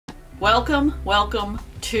Welcome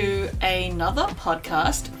to another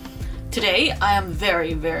podcast. Today I am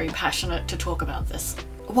very, very passionate to talk about this.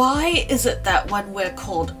 Why is it that when we're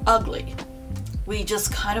called ugly, we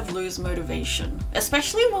just kind of lose motivation,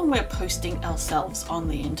 especially when we're posting ourselves on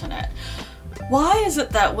the internet? Why is it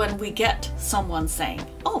that when we get someone saying,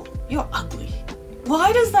 "Oh, you're ugly,"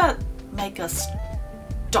 why does that make us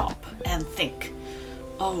stop and think,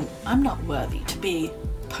 "Oh, I'm not worthy to be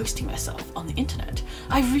posting myself on the internet"?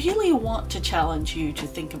 I really want to challenge you to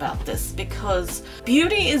think about this because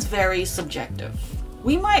beauty is very subjective.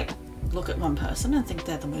 We might look at one person and think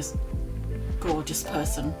they're the most gorgeous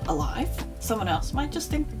person alive. Someone else might just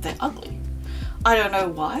think they're ugly. I don't know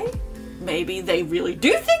why. Maybe they really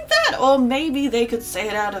do think that, or maybe they could say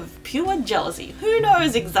it out of pure jealousy. Who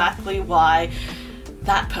knows exactly why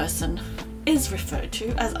that person is referred to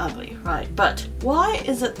as ugly, right? But why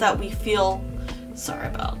is it that we feel, sorry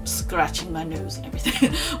about scratching my nose and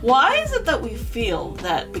everything, why is it that we feel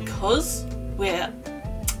that because we're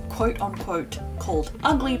quote unquote called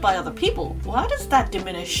ugly by other people, why does that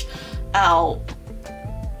diminish our,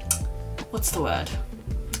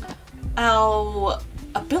 our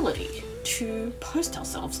ability to post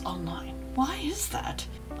ourselves online? Why is that?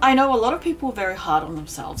 I know a lot of people are very hard on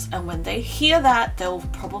themselves, and when they hear that, they'll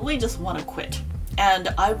probably just want to quit. And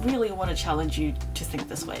I really want to challenge you to think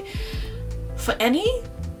this way. For any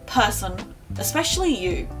person, especially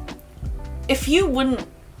you, if you wouldn't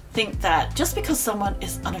think that just because someone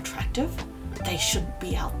is unattractive, they shouldn't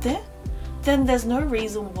be out there, then there's no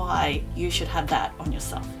reason why you should have that on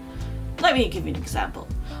yourself. Let me give you an example.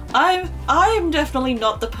 I'm definitely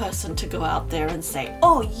not the person to go out there and say,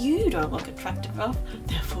 "Oh, you don't look attractive enough,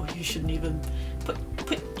 therefore you shouldn't even put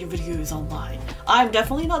your videos online." I'm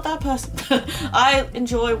definitely not that person. I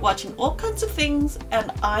enjoy watching all kinds of things,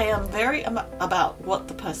 and I am very about what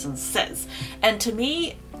the person says. And to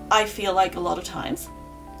me, I feel like a lot of times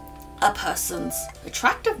a person's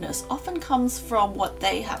attractiveness often comes from what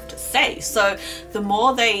they have to say. So the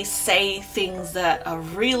more they say things that are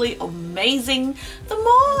really amazing, the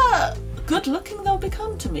more good looking they'll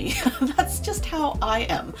become to me. That's just how I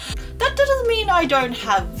am. That doesn't mean I don't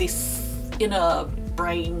have this inner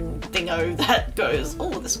brain thingo that goes, "Oh,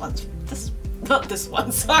 not this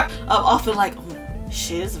one." So I'm often like, "Oh,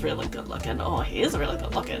 she's really good looking," or "He's really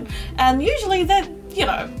good looking." And usually then,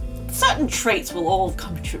 certain traits will all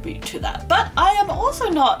contribute to that. But I am also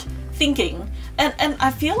not thinking, and I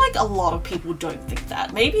feel like a lot of people don't think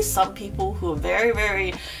that. Maybe some people who are very,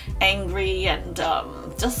 very angry and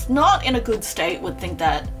just not in a good state would think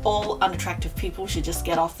that all unattractive people should just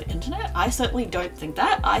get off the internet. I certainly don't think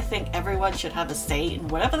that. I think everyone should have a say in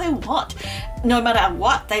whatever they want. No matter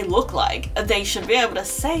what they look like, they should be able to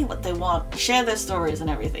say what they want, share their stories and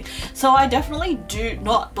everything. So I definitely do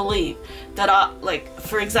not believe that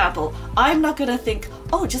for example, I'm not gonna think,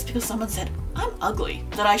 "Oh, just because someone said I'm ugly,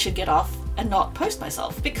 that I should get off and not post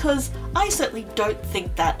myself," because I certainly don't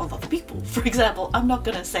think that of other people. For example, I'm not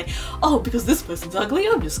gonna say, "Oh, because this person's ugly,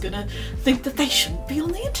 I'm just gonna think that they shouldn't be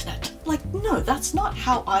on the internet." Like, no, that's not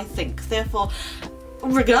how I think. Therefore,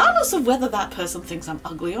 regardless of whether that person thinks I'm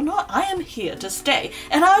ugly or not, I am here to stay.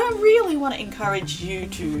 And I really want to encourage you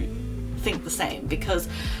to think the same, because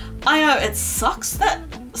I know it sucks that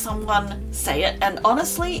someone say it, and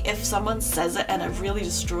honestly, if someone says it and it really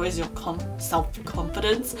destroys your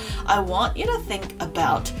self-confidence, I want you to think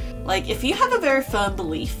about, like, if you have a very firm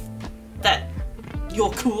belief that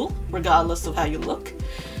you're cool regardless of how you look,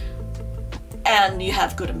 and you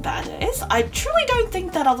have good and bad days, I truly don't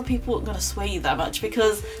think that other people are going to sway you that much,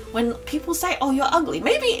 because when people say, "Oh, you're ugly,"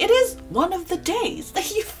 maybe it is one of the days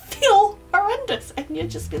that you feel horrendous, and you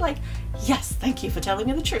just be like, "Yes, thank you for telling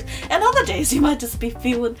me the truth." And other days you might just be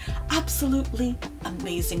feeling absolutely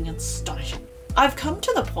amazing and astonishing. I've come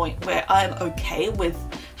to the point where I'm okay with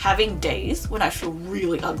having days when I feel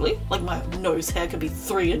really ugly, like my nose hair could be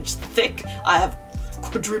 3 inches thick, I have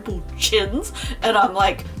quadruple chins, and I'm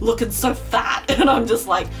like looking so fat, and I'm just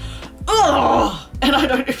like, ugh, and I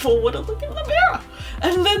don't even want to look in the mirror.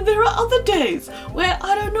 And then there are other days where,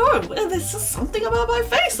 I don't know, where there's just something about my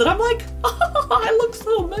face and I'm like, "Oh, I look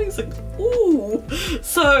so amazing." Ooh.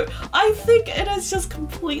 So I think it is just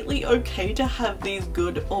completely okay to have these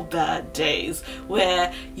good or bad days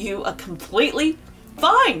where you are completely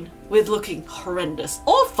fine with looking horrendous,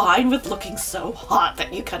 or fine with looking so hot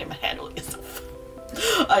that you can't even handle it yourself.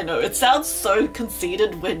 I know it sounds so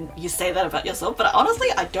conceited when you say that about yourself, but honestly,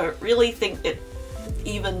 I don't really think it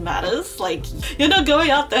even matters. Like, you're not going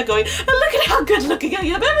out there going, "Look at how good looking I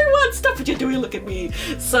am, everyone, stop what you're doing, look at me."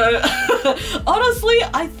 So honestly,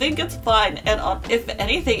 I think it's fine, and if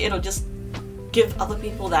anything, it'll just give other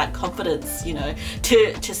people that confidence, you know,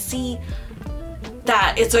 to see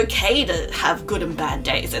that it's okay to have good and bad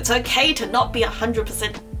days. It's okay to not be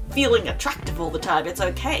 100% feeling attractive all the time. It's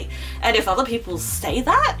okay. And if other people say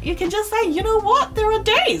that, you can just say, you know what, there are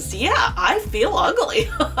days, yeah, I feel ugly.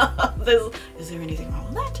 Is there anything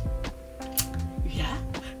wrong with that? Yeah,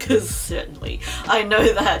 because certainly I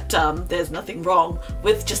know that there's nothing wrong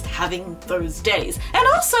with just having those days. And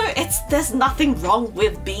also there's nothing wrong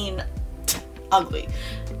with being ugly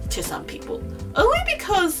to some people. Only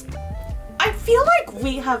because I feel like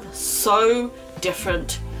we have such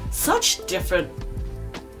different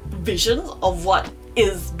visions of what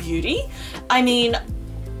is beauty. I mean,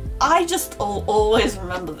 I just always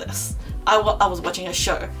remember this. I was watching a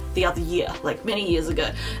show the other year, like many years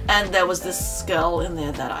ago, and there was this girl in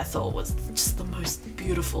there that I thought was just the most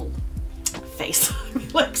beautiful face. I mean,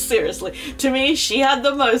 like seriously, to me, she had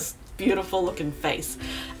the most beautiful looking face.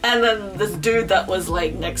 And then this dude that was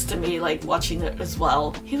like next to me, like watching it as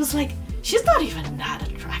well, he was like, she's not even that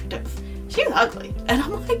attractive. She's ugly. And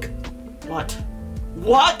I'm like, what?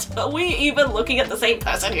 What? Are we even looking at the same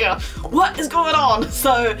person here? What is going on?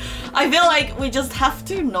 So I feel like we just have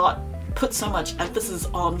to not put so much emphasis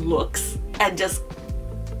on looks and just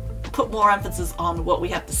put more emphasis on what we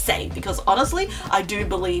have to say, because honestly I do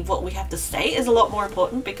believe what we have to say is a lot more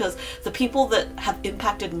important, because the people that have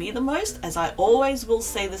impacted me the most, as I always will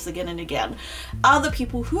say this again and again, are the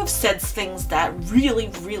people who have said things that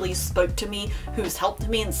really spoke to me, who's helped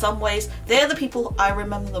me in some ways. They're the people I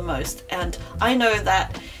remember the most, and I know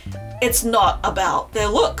that it's not about their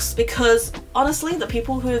looks, because honestly the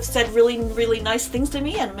people who have said really nice things to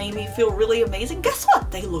me and made me feel really amazing, guess what?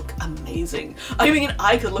 They look amazing. I mean,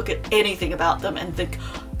 I could look at anything about them and think,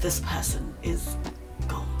 this person is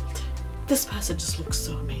gold. This person just looks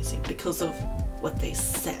so amazing because of what they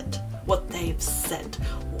said, what they've said,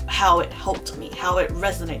 how it helped me, how it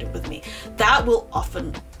resonated with me. That will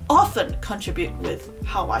often contribute with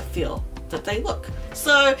how I feel that they look.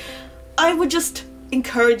 So I would just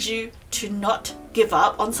encourage you to not give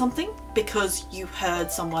up on something because you heard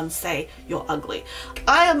someone say you're ugly.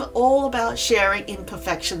 I am all about sharing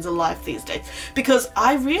imperfections in life these days, because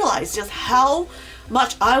I realized just how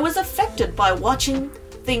much I was affected by watching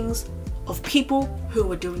things of people who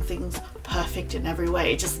were doing things perfect in every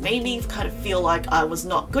way. It just made me kind of feel like I was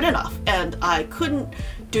not good enough and I couldn't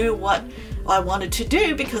do what I wanted to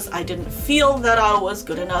do because I didn't feel that I was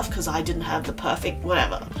good enough, because I didn't have the perfect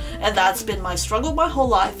whatever. And that's been my struggle my whole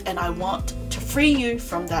life, and I want to free you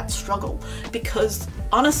from that struggle, because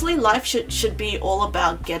honestly life should be all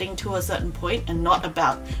about getting to a certain point and not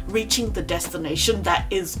about reaching the destination that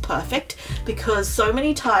is perfect. Because so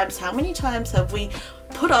many times, how many times have we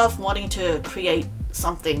put off wanting to create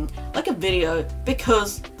something like a video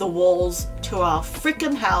because the walls to our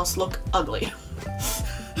freaking house look ugly?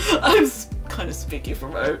 I'm kind of speaking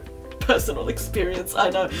from my own personal experience. I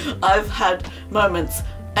know I've had moments,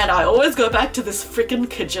 and I always go back to this freaking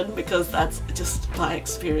kitchen because that's just my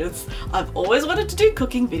experience. I've always wanted to do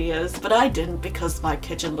cooking videos, but I didn't because my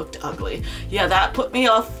kitchen looked ugly. Yeah, that put me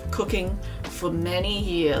off cooking for many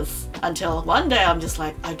years, until one day I'm just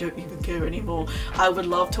like, I don't even care anymore. I would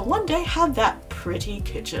love to one day have that pretty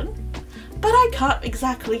kitchen, but I can't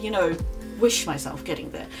exactly, you know, wish myself getting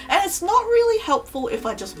there. And it's not really helpful if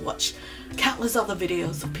I just watch countless other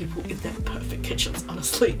videos of people in their perfect kitchens.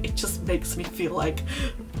 Honestly, it just makes me feel like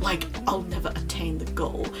I'll never attain the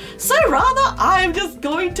goal. So rather, I'm just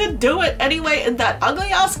going to do it anyway in that ugly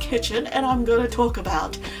ass kitchen, and I'm going to talk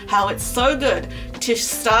about how it's so good to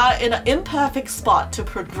start in an imperfect spot to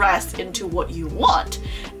progress into what you want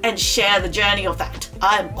and share the journey of that.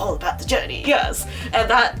 I'm all about the journey, yes. And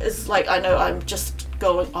that is like, I know I'm just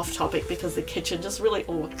going off topic because the kitchen just really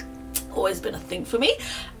always been a thing for me,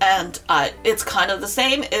 and it's kind of the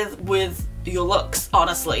same with your looks.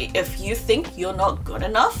 Honestly, if you think you're not good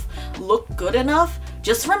enough, look good enough,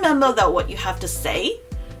 just remember that what you have to say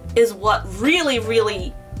is what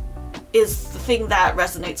really is the thing that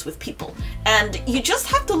resonates with people. And you just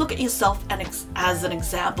have to look at yourself as an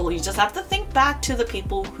example. You just have to think back to the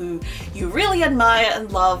people who you really admire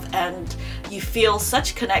and love and you feel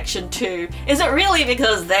such connection to. Is it really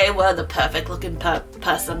because they were the perfect looking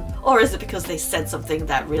person, or is it because they said something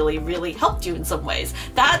that really helped you in some ways?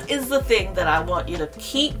 That is the thing that I want you to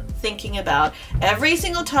keep thinking about every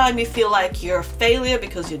single time you feel like you're a failure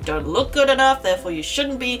because you don't look good enough, therefore you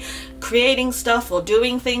shouldn't be creating stuff or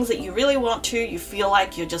doing things that you really want to. You feel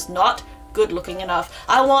like you're just not good looking enough.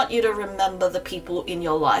 I want you to remember the people in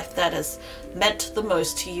your life that has meant the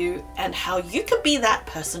most to you, and how you could be that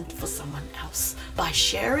person for someone else by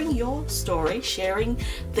sharing your story, sharing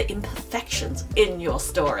the imperfections in your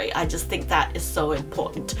story. I just think that is so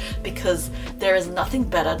important, because there is nothing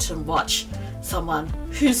better to watch someone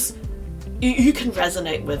who's you can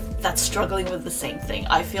resonate with, that's struggling with the same thing.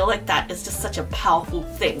 I feel like that is just such a powerful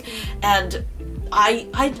thing, and I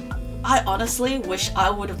honestly wish I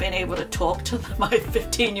would have been able to talk to my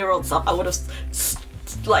 15-year-old self. I would have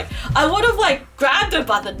grabbed her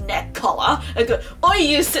by the neck collar and go, "Oh,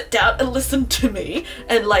 you sit down and listen to me,"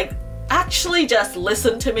 and like actually just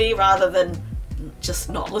listen to me rather than just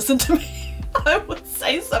not listen to me. I would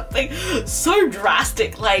say something so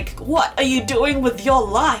drastic like, "What are you doing with your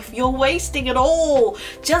life? You're wasting it all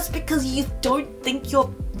just because you don't think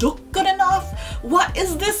you're look good enough. What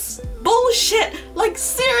is this bullshit? Like,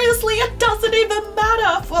 seriously, it doesn't even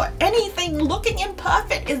matter for anything. Looking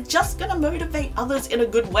imperfect is just gonna motivate others in a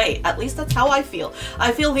good way." At least that's how I feel.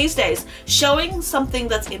 I feel these days showing something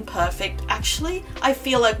that's imperfect actually, I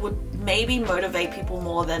feel like, would maybe motivate people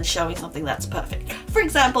more than showing something that's perfect. For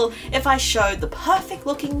example, if I showed the perfect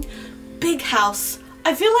looking big house,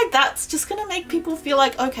 I feel like that's just gonna make people feel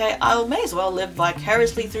like, okay, I may as well live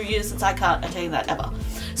vicariously through you, since I can't attain that ever.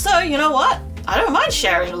 So you know what? I don't mind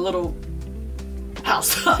sharing a little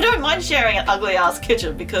house. I don't mind sharing an ugly ass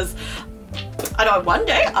kitchen, because I know one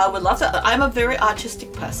day I would love to. I'm a very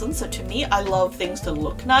artistic person, so to me I love things to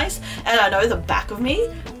look nice, and I know the back of me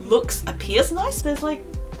appears nice. There's like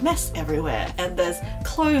mess everywhere and there's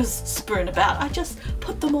clothes strewn about. I just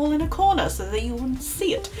put them all in a corner so that you wouldn't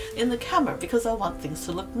see it in the camera, because I want things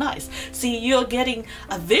to look nice. See, you're getting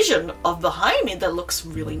a vision of behind me that looks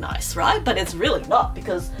really nice, right? But it's really not,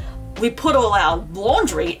 because we put all our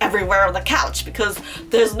laundry everywhere on the couch, because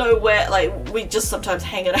there's nowhere, like, we just sometimes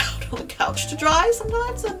hang it out on the couch to dry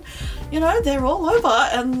sometimes, and you know, they're all over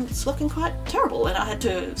and it's looking quite terrible, and I had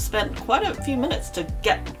to spend quite a few minutes to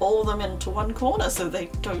get all of them into one corner so they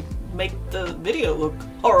don't make the video look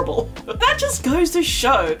horrible. That just goes to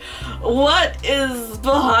show what is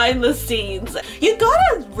behind the scenes. You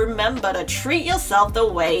gotta remember to treat yourself the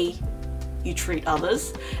way you treat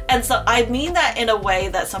others. And so I mean that in a way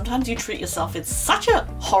that sometimes you treat yourself in such a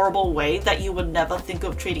horrible way that you would never think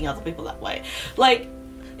of treating other people that way. Like,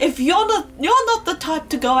 if you're not the type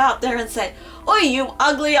to go out there and say, "Oh, you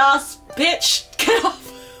ugly ass bitch, get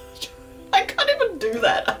off." I can't even do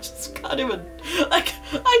that. I just can't even, like,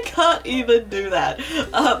 I can't even do that.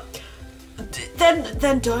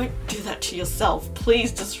 Then don't do that to yourself.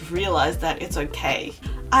 Please just realize that it's okay.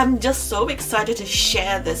 I'm just so excited to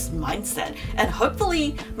share this mindset and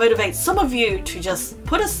hopefully motivate some of you to just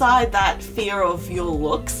put aside that fear of your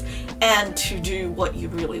looks and to do what you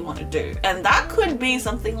really want to do. And that could be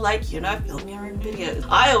something like, you know, film your own videos.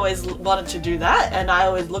 I always wanted to do that, and I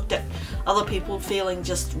always looked at other people feeling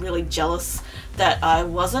just really jealous that I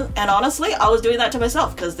wasn't. And honestly, I was doing that to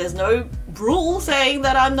myself, because there's no rule saying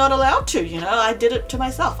that I'm not allowed to, you know. I did it to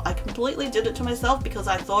myself. I completely did it to myself because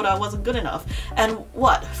I thought I wasn't good enough. And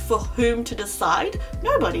what? For whom to decide?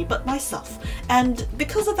 Nobody but myself. And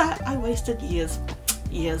because of that, I wasted years.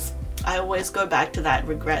 I always go back to that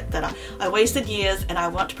regret that I wasted years, and I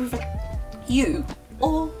want to prevent you,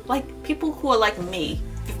 or like people who are like me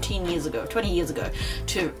 15 years ago, 20 years ago,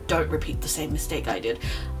 to don't repeat the same mistake I did.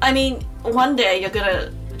 I mean, one day you're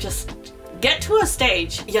gonna just get to a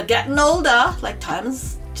stage, you're getting older, like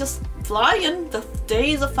time's just flying, the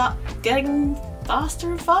days are getting faster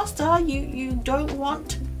and faster. You don't want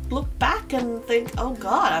to look back and think, "Oh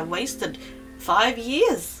God, I wasted 5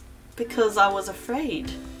 years because I was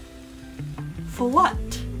afraid." For what?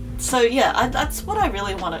 So yeah, that's what I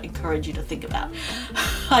really want to encourage you to think about.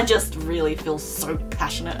 I just really feel so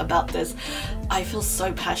passionate about this. I feel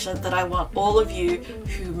so passionate that I want all of you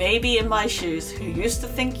who may be in my shoes, who used to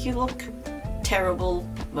think you look terrible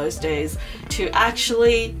most days, to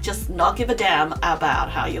actually just not give a damn about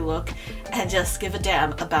how you look and just give a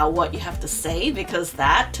damn about what you have to say, because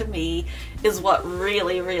that to me is what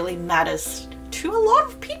really, really matters to a lot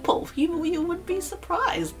of people. You would be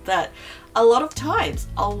surprised that a lot of times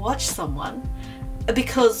I'll watch someone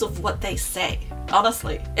because of what they say.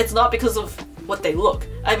 Honestly, it's not because of what they look.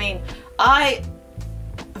 I mean, I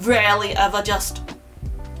rarely ever just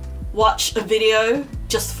watch a video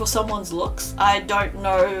just for someone's looks. I don't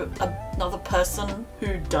know another person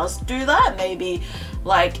who does do that.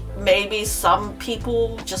 Maybe some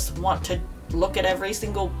people just want to look at every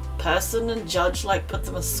single person and judge, like put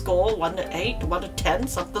them a score 1 to 8, 1 to 10,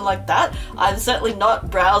 something like that. I'm certainly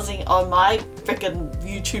not browsing on my freaking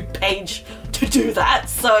YouTube page to do that,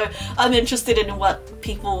 so I'm interested in what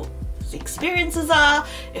people people's experiences are,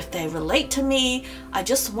 if they relate to me. I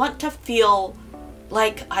just want to feel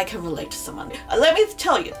like I can relate to someone. Let me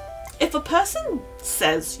tell you, if a person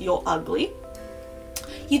says you're ugly,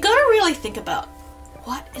 you gotta really think about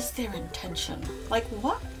what is their intention. Like,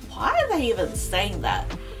 why are they even saying that?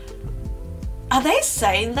 Are they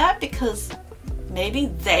saying that because maybe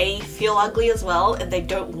they feel ugly as well and they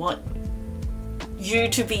don't want you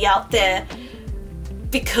to be out there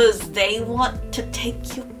because they want to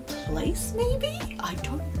take your place, maybe? I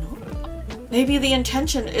don't know. Maybe the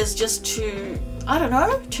intention is just to, I don't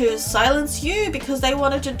know, to silence you because they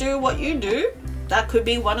wanted to do what you do. That could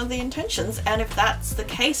be one of the intentions, and if that's the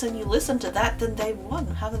case and you listen to that, then they won,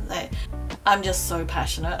 haven't they? I'm just so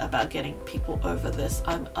passionate about getting people over this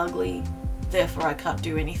I'm ugly, therefore I can't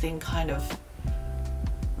do anything kind of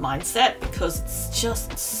mindset, because it's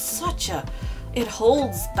just such a, it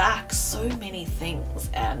holds back so many things.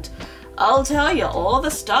 And I'll tell you all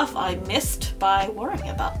the stuff I missed by worrying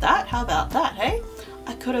about that. How about that, hey?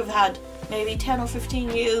 I could have had maybe 10 or 15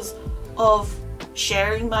 years of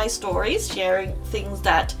sharing my stories, sharing things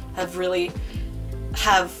that have really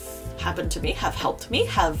have happened to me, have helped me,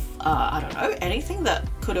 have, I don't know, anything that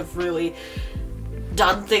could have really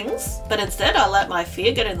done things, but instead I let my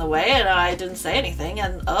fear get in the way and I didn't say anything,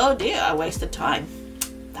 and oh dear, I wasted time.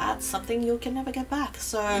 That's something you can never get back.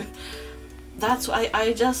 So that's why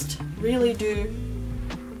I just really do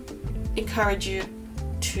encourage you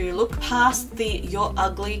to look past the you're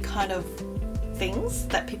ugly kind of things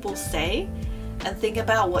that people say and think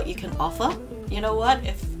about what you can offer. You know what,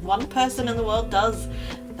 if one person in the world does,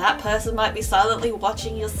 that person might be silently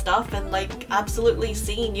watching your stuff and like absolutely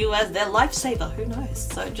seeing you as their lifesaver. Who knows?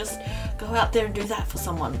 So just go out there and do that for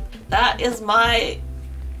someone. That is my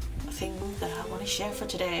thing that I want to share for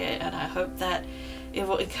today, and I hope that it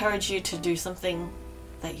will encourage you to do something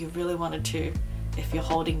that you really wanted to if you're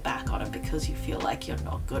holding back on it because you feel like you're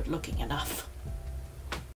not good looking enough.